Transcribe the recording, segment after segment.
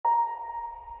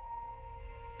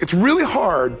It's really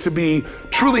hard to be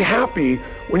truly happy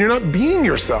when you're not being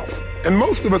yourself. And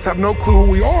most of us have no clue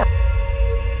who we are.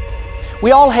 We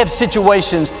all have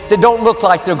situations that don't look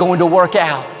like they're going to work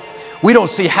out. We don't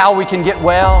see how we can get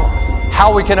well,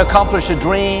 how we can accomplish a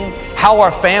dream, how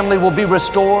our family will be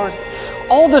restored.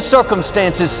 All the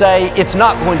circumstances say it's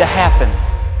not going to happen.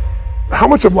 How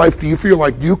much of life do you feel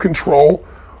like you control,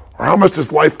 or how much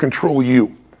does life control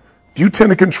you? Do you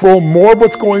tend to control more of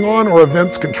what's going on, or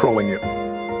events controlling you?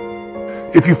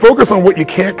 If you focus on what you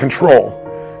can't control,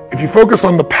 if you focus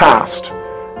on the past,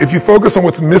 if you focus on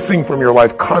what's missing from your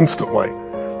life constantly,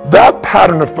 that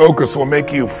pattern of focus will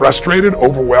make you frustrated,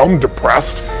 overwhelmed,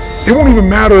 depressed. It won't even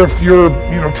matter if you're,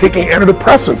 taking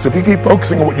antidepressants. If you keep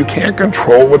focusing on what you can't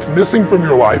control, what's missing from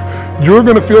your life, you're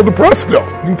going to feel depressed still.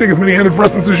 You can take as many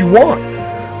antidepressants as you want.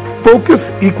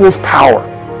 Focus equals power.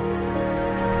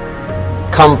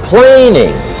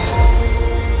 Complaining,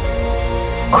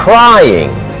 crying,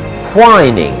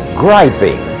 whining,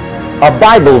 griping, a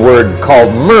Bible word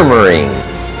called murmuring.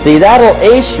 See, that'll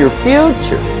ace your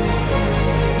future.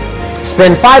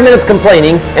 Spend 5 minutes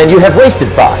complaining and you have wasted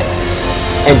 5.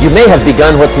 And you may have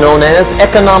begun what's known as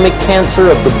economic cancer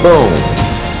of the bone.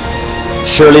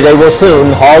 Surely they will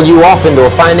soon haul you off into a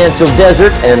financial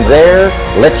desert and there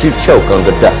let you choke on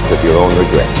the dust of your own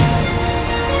regret.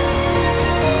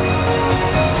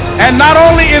 And not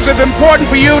only is it important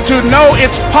for you to know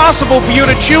it's possible for you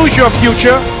to choose your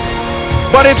future,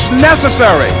 but it's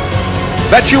necessary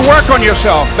that you work on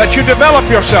yourself, that you develop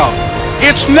yourself.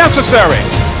 It's necessary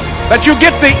that you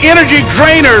get the energy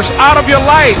drainers out of your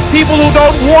life, people who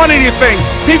don't want anything,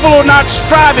 people who are not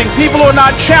striving, people who are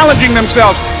not challenging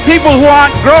themselves, people who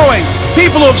aren't growing,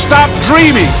 people who have stopped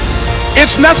dreaming.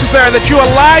 It's necessary that you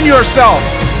align yourself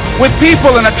with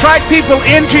people and attract people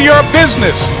into your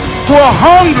business who are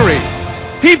hungry,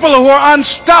 people who are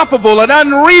unstoppable and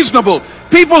unreasonable,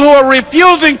 people who are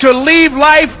refusing to leave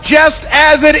life just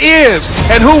as it is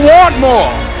and who want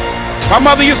more. My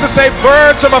mother used to say,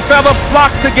 birds of a feather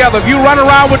flock together. If you run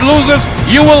around with losers,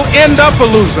 you will end up a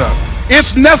loser.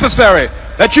 It's necessary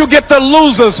that you get the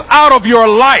losers out of your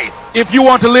life if you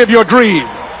want to live your dream.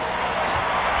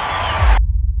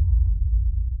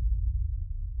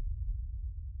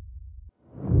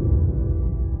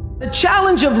 The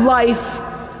challenge of life,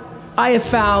 I have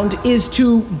found, is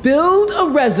to build a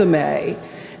resume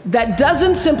that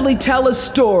doesn't simply tell a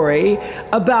story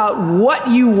about what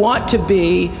you want to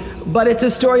be, but it's a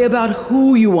story about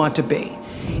who you want to be.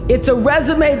 It's a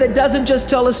resume that doesn't just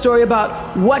tell a story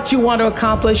about what you want to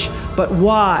accomplish, but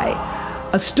why.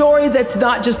 A story that's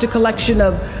not just a collection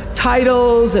of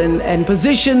titles and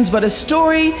positions, but a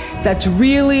story that's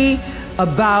really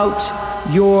about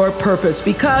your purpose.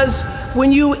 Because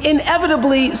when you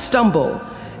inevitably stumble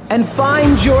and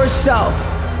find yourself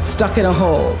stuck in a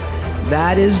hole,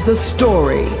 that is the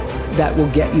story that will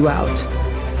get you out.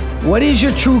 What is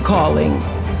your true calling?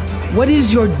 What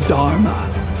is your dharma?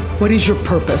 What is your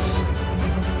purpose?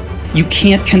 You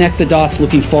can't connect the dots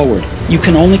looking forward. You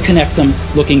can only connect them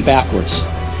looking backwards.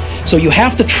 So you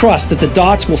have to trust that the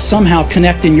dots will somehow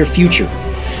connect in your future.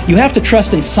 You have to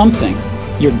trust in something,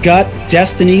 your gut,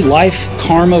 destiny, life,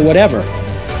 karma, whatever.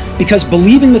 Because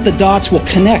believing that the dots will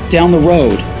connect down the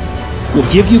road will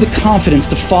give you the confidence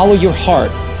to follow your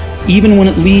heart, even when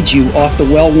it leads you off the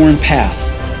well-worn path.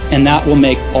 And that will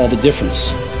make all the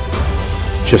difference.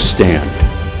 Just stand.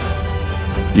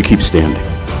 You keep standing.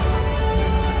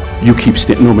 You keep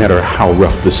standing, no matter how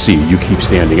rough the sea, you keep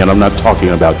standing. And I'm not talking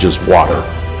about just water.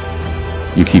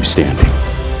 You keep standing.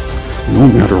 No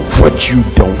matter what, you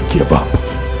don't give up.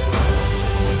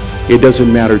 It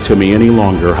doesn't matter to me any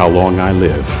longer how long I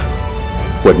live.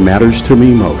 What matters to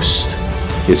me most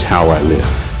is how I live.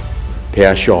 To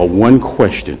ask y'all one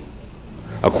question,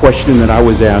 a question that I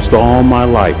was asked all my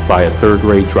life by a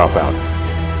third-grade dropout.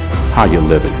 How you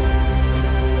living?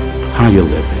 How you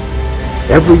living?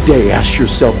 Every day ask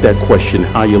yourself that question,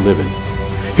 how you living?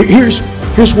 Here's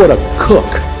what a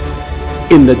cook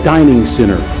in the dining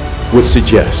center would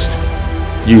suggest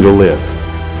you to live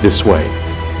this way.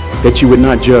 That you would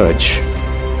not judge,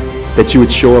 that you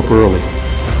would show up early,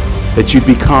 that you'd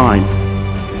be kind,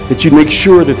 that you'd make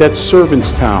sure that that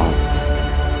servant's towel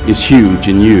is huge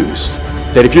and used,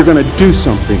 that if you're going to do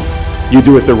something, you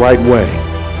do it the right way.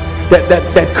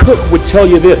 That cook would tell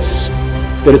you this,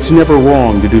 that it's never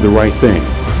wrong to do the right thing,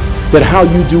 that how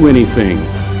you do anything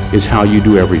is how you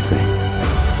do everything.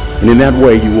 And in that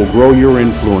way, you will grow your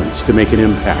influence to make an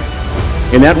impact.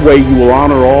 In that way, you will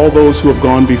honor all those who have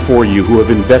gone before you, who have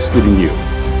invested in you.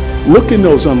 Look in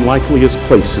those unlikeliest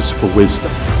places for wisdom.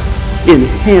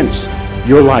 Enhance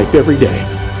your life every day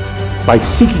by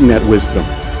seeking that wisdom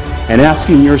and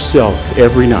asking yourself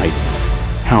every night,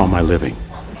 how am I living?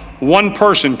 One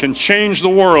person can change the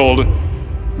world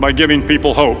by giving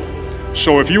people hope.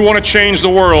 So if you want to change the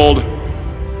world,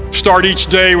 start each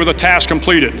day with a task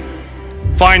completed.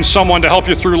 Find someone to help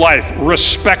you through life.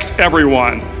 Respect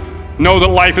everyone. Know that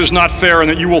life is not fair and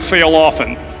that you will fail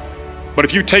often. But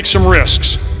if you take some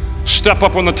risks, step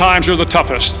up when the times are the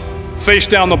toughest, face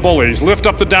down the bullies, lift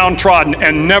up the downtrodden,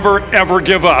 and never ever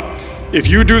give up. If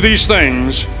you do these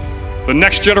things, the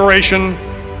next generation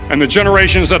and the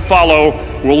generations that follow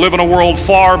will live in a world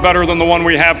far better than the one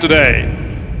we have today.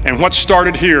 And what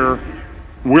started here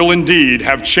will indeed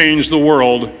have changed the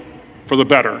world for the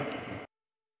better.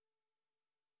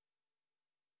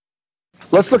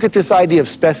 Let's look at this idea of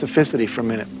specificity for a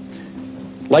minute.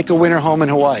 Like a winter home in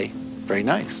Hawaii, very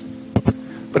nice.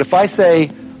 But if I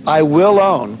say, I will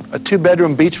own a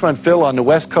 2-bedroom beachfront villa on the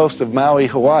west coast of Maui,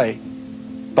 Hawaii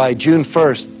by June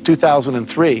 1st,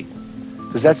 2003,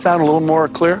 does that sound a little more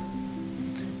clear?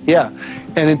 Yeah.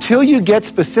 And until you get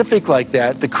specific like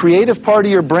that, the creative part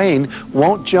of your brain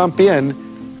won't jump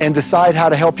in and decide how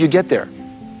to help you get there.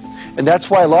 And that's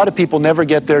why a lot of people never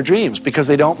get their dreams, because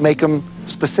they don't make them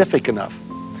specific enough.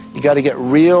 You got to get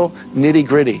real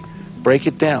nitty-gritty. Break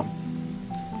it down.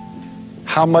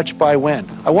 How much by when?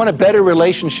 I want a better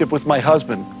relationship with my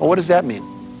husband. Well, what does that mean?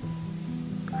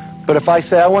 But if I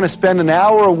say I want to spend an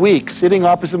hour a week sitting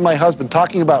opposite my husband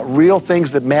talking about real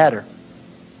things that matter,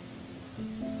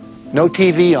 no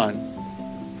TV on,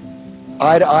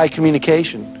 eye-to-eye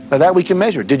communication. Now that we can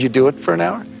measure. Did you do it for an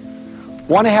hour?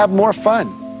 Want to have more fun.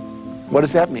 What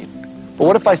does that mean? But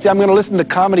what if I say I'm going to listen to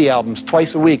comedy albums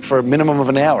twice a week for a minimum of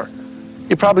an hour?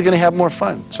 You're probably going to have more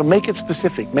fun. So make it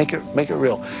specific. Make it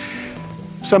real.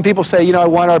 Some people say, you know, I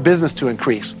want our business to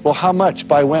increase. Well, how much?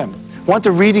 By when? Want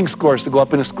the reading scores to go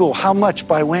up in a school. How much?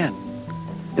 By when?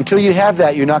 Until you have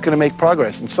that, you're not going to make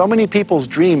progress. And so many people's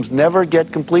dreams never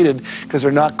get completed because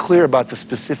they're not clear about the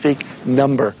specific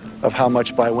number of how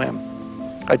much by when.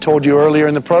 I told you earlier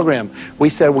in the program, we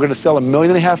said we're going to sell 1.5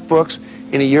 million books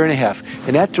in 1.5 years,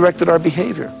 and that directed our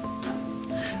behavior.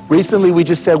 Recently, we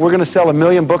just said we're going to sell 1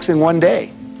 million books in one day.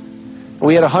 And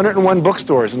we had 101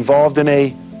 bookstores involved in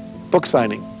a book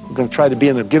signing. We're going to try to be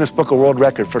in the Guinness Book of World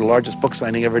Record for the largest book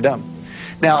signing ever done.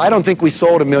 Now, I don't think we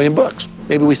sold 1 million books.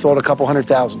 Maybe we sold a couple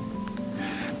 100,000.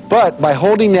 But by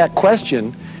holding that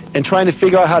question and trying to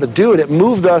figure out how to do it, it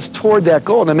moved us toward that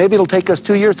goal. Now, maybe it'll take us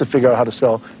 2 years to figure out how to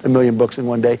sell 1 million books in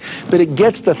one day, but it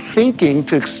gets the thinking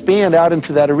to expand out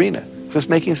into that arena. Is this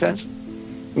making sense?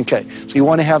 Okay, so you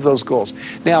want to have those goals.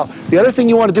 Now, the other thing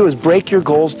you want to do is break your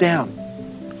goals down.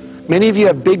 Many of you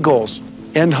have big goals.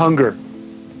 End hunger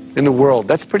in the world.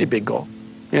 That's a pretty big goal.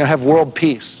 You know, have world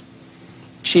peace.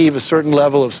 Achieve a certain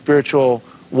level of spiritual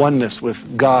oneness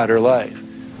with God or life.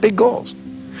 Big goals.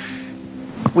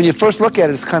 When you first look at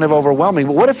it, it's kind of overwhelming.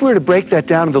 But what if we were to break that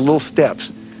down into little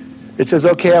steps? It says,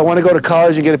 okay, I want to go to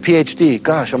college and get a PhD.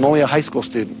 Gosh, I'm only a high school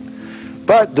student.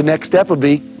 But the next step would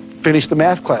be finish the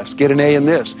math class, get an A in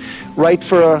this. Write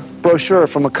for a brochure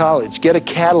from a college. Get a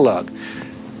catalog.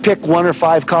 Pick 1 or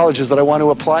 5 colleges that I want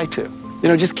to apply to. You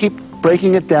know, just keep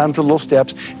breaking it down to little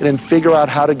steps and then figure out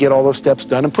how to get all those steps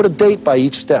done and put a date by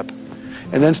each step.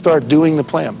 And then start doing the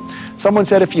plan. Someone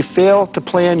said if you fail to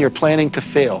plan, you're planning to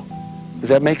fail. Does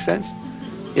that make sense?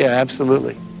 Yeah,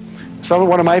 absolutely.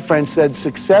 One of my friends said,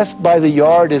 success by the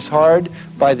yard is hard,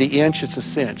 by the inch it's a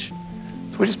cinch.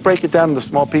 So we just break it down into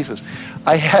small pieces.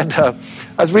 I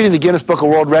was reading the Guinness Book of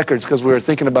World Records because we were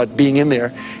thinking about being in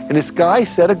there, and this guy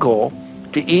set a goal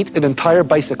to eat an entire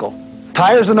bicycle,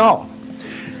 tires and all.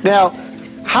 Now,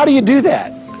 how do you do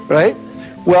that, right?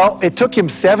 Well, it took him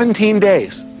 17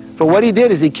 days. But what he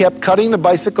did is he kept cutting the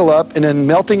bicycle up and then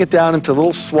melting it down into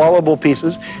little swallowable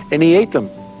pieces, and he ate them.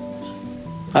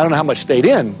 I don't know how much stayed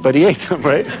in, but he ate them,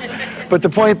 right? But the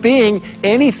point being,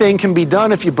 anything can be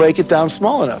done if you break it down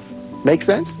small enough. Make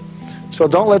sense? So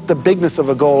don't let the bigness of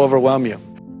a goal overwhelm you.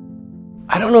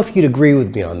 I don't know if you'd agree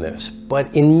with me on this,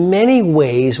 but in many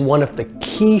ways, one of the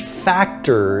key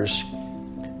factors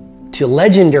to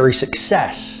legendary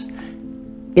success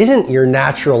isn't your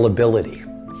natural ability.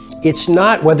 It's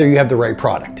not whether you have the right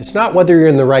product. It's not whether you're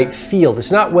in the right field.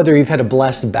 It's not whether you've had a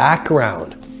blessed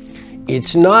background.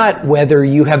 It's not whether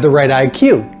you have the right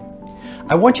IQ.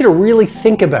 I want you to really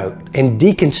think about and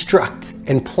deconstruct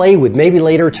and play with, maybe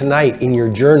later tonight in your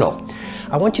journal.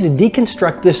 I want you to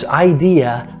deconstruct this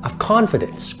idea of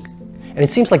confidence. And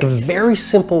it seems like a very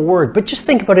simple word, but just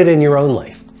think about it in your own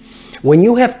life. When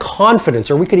you have confidence,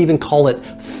 or we could even call it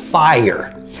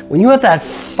fire, when you have that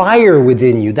fire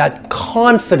within you, that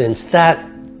confidence, that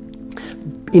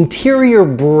interior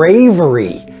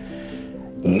bravery,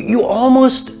 you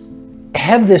almost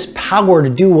have this power to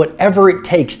do whatever it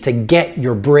takes to get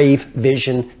your brave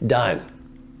vision done.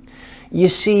 You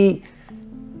see,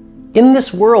 in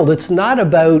this world, it's not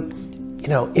about,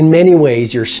 in many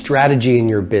ways, your strategy in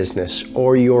your business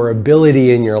or your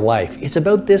ability in your life. It's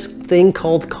about this thing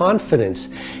called confidence.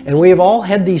 And we have all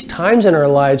had these times in our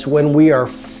lives when we are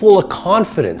full of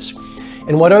confidence.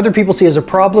 And what other people see as a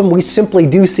problem, we simply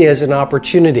do see as an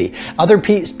opportunity. Other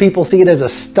people see it as a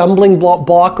stumbling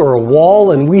block or a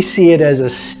wall, and we see it as a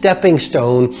stepping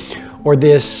stone or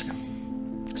this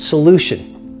solution.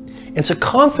 And so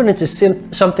confidence is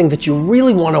something that you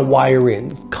really want to wire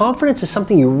in. Confidence is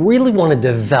something you really want to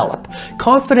develop.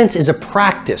 Confidence is a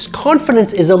practice.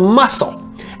 Confidence is a muscle.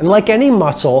 And like any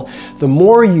muscle, the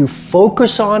more you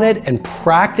focus on it and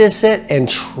practice it and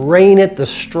train it, the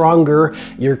stronger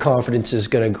your confidence is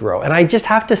going to grow. And I just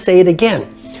have to say it again.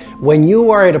 When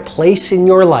you are at a place in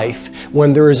your life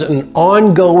when there is an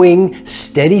ongoing,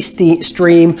 steady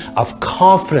stream of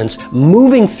confidence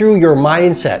moving through your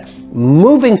mindset,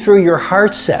 moving through your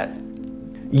heart set,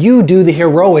 you do the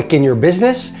heroic in your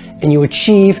business and you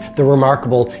achieve the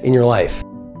remarkable in your life.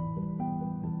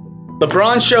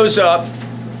 LeBron shows up.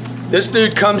 This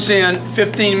dude comes in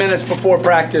 15 minutes before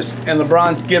practice, and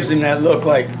LeBron gives him that look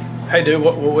like, hey, dude,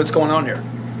 what's going on here?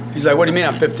 He's like, what do you mean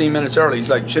I'm 15 minutes early? He's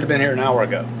like, should have been here an hour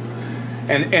ago.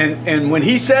 And when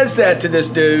he says that to this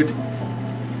dude,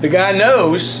 the guy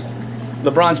knows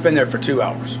LeBron's been there for 2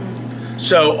 hours.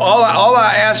 So all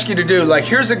I ask you to do, like,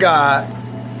 here's a guy,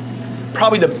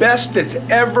 probably the best that's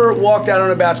ever walked out on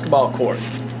a basketball court,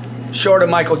 short of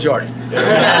Michael Jordan.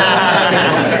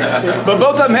 But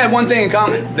both of them had one thing in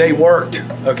common. They worked,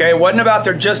 okay? It wasn't about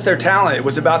just their talent. It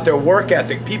was about their work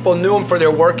ethic. People knew them for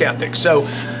their work ethic. So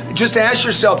just ask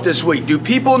yourself this week, do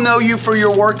people know you for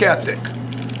your work ethic?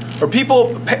 Are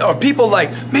people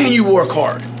like, man, you work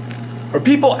hard? Are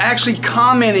people actually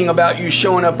commenting about you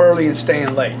showing up early and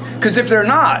staying late? Because if they're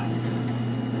not,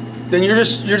 then you're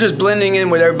just blending in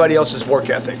with everybody else's work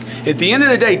ethic. At the end of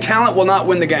the day, talent will not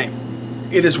win the game.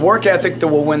 It is work ethic that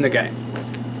will win the game.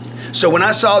 So when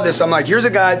I saw this, I'm like, here's a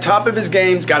guy, top of his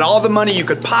game, he's got all the money you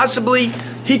could possibly,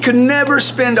 he could never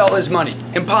spend all his money.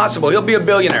 Impossible. He'll be a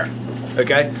billionaire,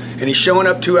 okay? And he's showing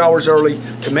up 2 hours early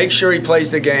to make sure he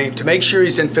plays the game, to make sure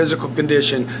he's in physical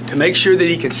condition, to make sure that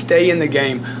he can stay in the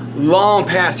game long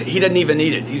past it. He doesn't even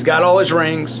need it. He's got all his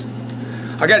rings.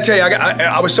 I got to tell you,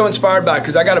 I was so inspired by it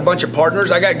because I got a bunch of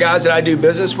partners. I got guys that I do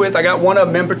business with. I got one of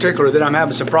them in particular that I'm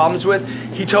having some problems with.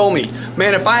 He told me,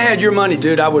 man, if I had your money,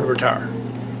 dude, I would retire.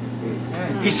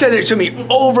 He said it to me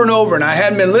over and over, and I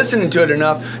hadn't been listening to it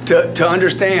enough to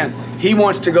understand. He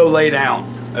wants to go lay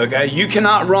down, okay? You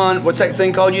cannot run, what's that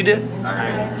thing called you did?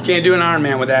 You can't do an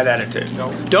Ironman with that attitude.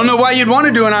 Don't know why you'd want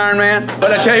to do an Ironman,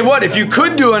 but I tell you what, if you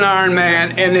could do an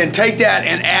Ironman and then take that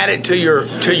and add it to your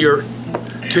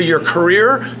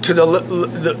career, to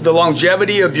the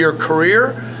longevity of your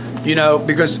career, you know,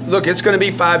 because look, it's going to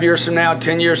be 5 years from now,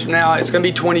 10 years from now, it's going to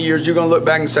be 20 years. You're going to look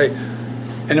back and say,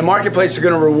 and the marketplace is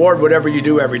going to reward whatever you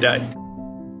do every day.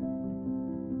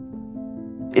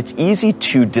 It's easy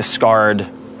to discard,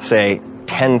 say,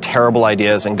 10 terrible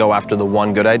ideas and go after the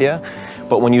one good idea.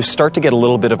 But when you start to get a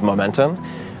little bit of momentum,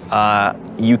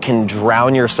 you can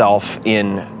drown yourself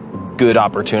in good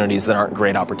opportunities that aren't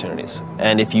great opportunities.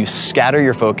 And if you scatter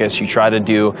your focus, you try to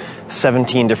do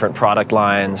 17 different product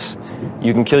lines,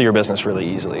 you can kill your business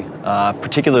really easily,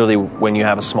 particularly when you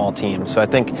have a small team. So I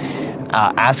think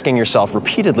asking yourself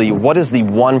repeatedly, what is the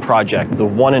one project, the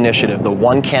one initiative, the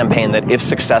one campaign that, if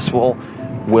successful,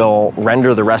 will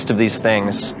render the rest of these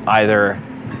things either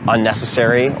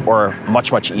unnecessary or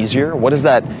much, much easier? What is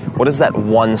that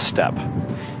one step?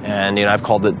 And you know, I've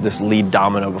called it this lead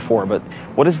domino before, but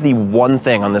what is the one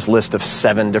thing on this list of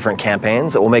 7 different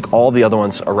campaigns that will make all the other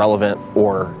ones irrelevant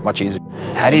or much easier?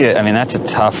 How do you, I mean, that's a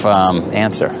tough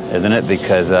answer, isn't it?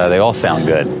 Because they all sound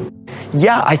good.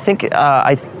 Yeah, I think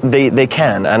they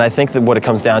can. And I think that what it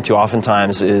comes down to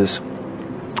oftentimes is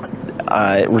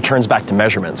it returns back to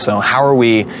measurement. So how are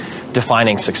we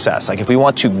defining success? Like if we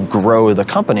want to grow the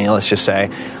company, let's just say,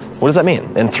 what does that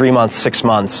mean? In 3 months, 6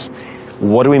 months,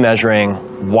 what are we measuring?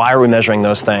 Why are we measuring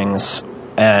those things?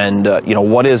 And you know,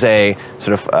 what is a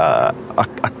sort of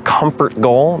a comfort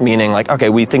goal? Meaning like, okay,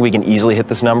 we think we can easily hit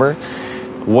this number.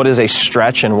 What is a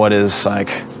stretch and what is like,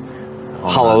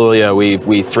 hallelujah,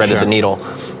 we threaded the needle.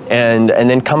 And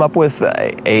then come up with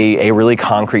a really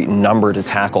concrete number to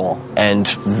tackle. And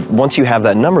once you have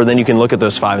that number, then you can look at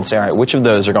those 5 and say, all right, which of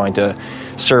those are going to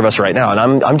serve us right now?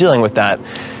 And I'm dealing with that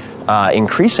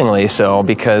increasingly so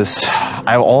because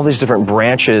I have all these different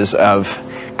branches of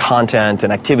content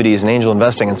and activities and angel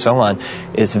investing and so on,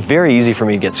 it's very easy for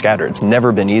me to get scattered. It's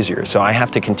never been easier. So I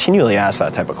have to continually ask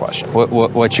that type of question.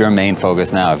 What's your main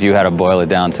focus now? If you had to boil it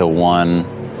down to one?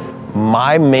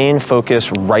 My main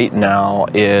focus right now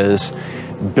is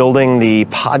building my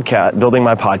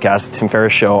podcast, Tim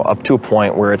Ferriss Show, up to a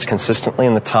point where it's consistently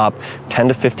in the top 10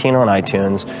 to 15 on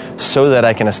iTunes, so that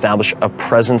I can establish a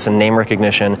presence and name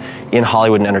recognition in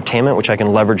Hollywood and entertainment, which I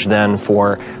can leverage then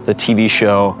for the TV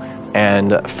show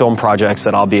and film projects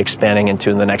that I'll be expanding into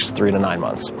in the next 3 to 9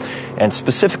 months. And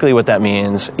specifically what that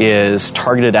means is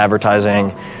targeted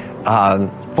advertising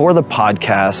for the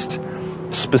podcast,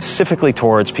 specifically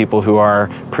towards people who are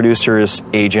producers,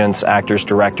 agents, actors,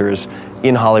 directors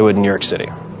in Hollywood and New York City.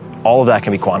 All of that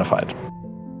can be quantified.